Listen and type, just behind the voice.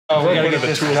Oh, we gotta get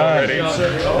this done.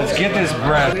 Let's get this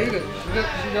bread.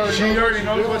 She already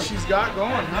knows what she's got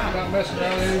going, huh? Not messing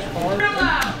around with these parts.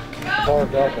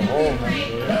 Carved out the hole.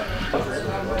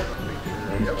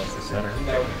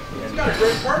 He's got a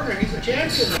great partner. He's a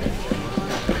champion.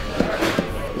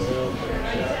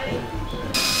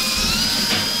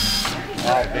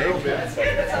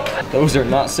 Those are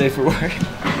not safe for work.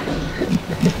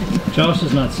 Josh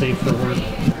is not safe for work.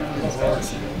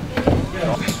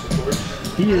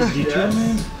 He is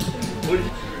determined.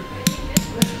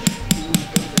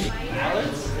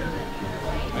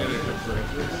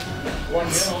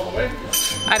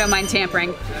 I don't mind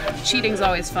tampering. Cheating's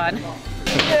always fun.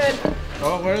 Good.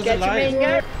 Oh, where's Get the your light?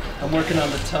 finger. I'm working on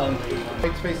the tongue.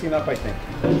 It's facing up, I think.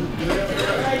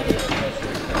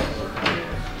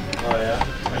 Oh, yeah?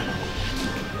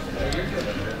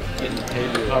 Getting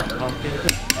paid to talk pumpkin.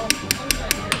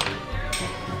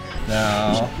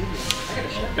 No.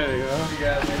 There you go.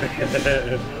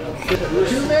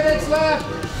 2 minutes left.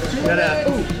 2 minutes.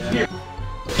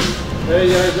 There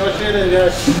you go. Go straight in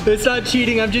there. It's not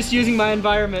cheating, I'm just using my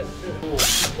environment.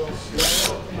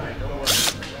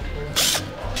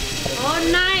 Oh,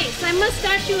 nice. I must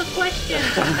ask you a question.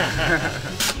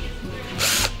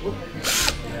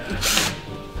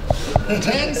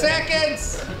 10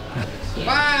 seconds.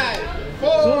 5,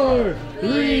 4,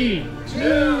 3,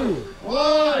 2,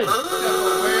 1.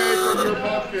 Away from your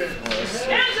pumpkin.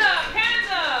 Hands up! Hands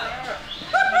up!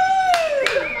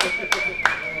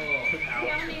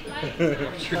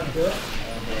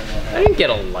 I didn't get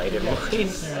a light in mine.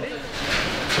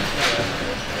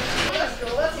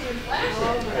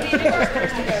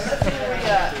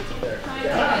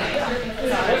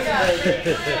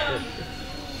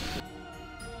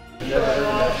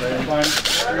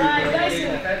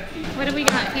 What do we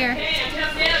got here?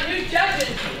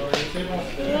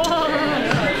 Whoa.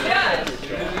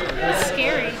 That's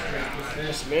scary.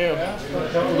 Yes, ma'am.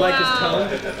 Don't like his tongue?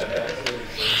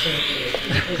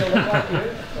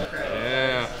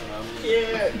 Yeah.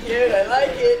 Cute, I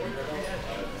like it.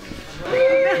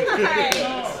 Nice.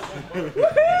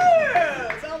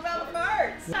 It's all about the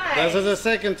parts. This is the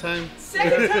second time.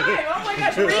 Second time. Oh my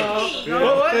gosh, repeat.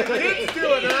 What the kids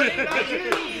doing,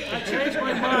 huh? I changed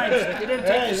my mind. You didn't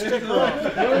take the sticker off.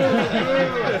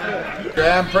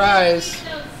 Grand prize.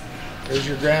 Here's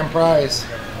your grand prize.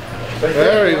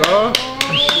 There you go.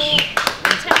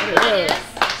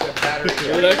 With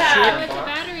the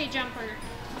battery jumper.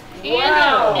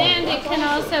 Wow. And it can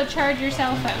also charge your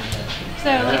cell phone. So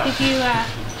like if you,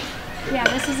 yeah,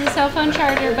 this is a cell phone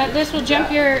charger, but this will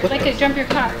jump your, like it jump your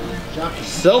car.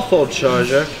 Cell phone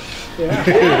charger?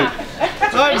 Yeah.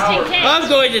 I'm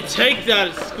going to take that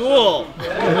at school.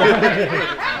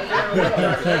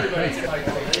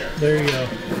 There you go.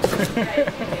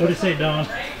 What do you say, Don?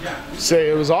 Say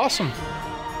it was awesome.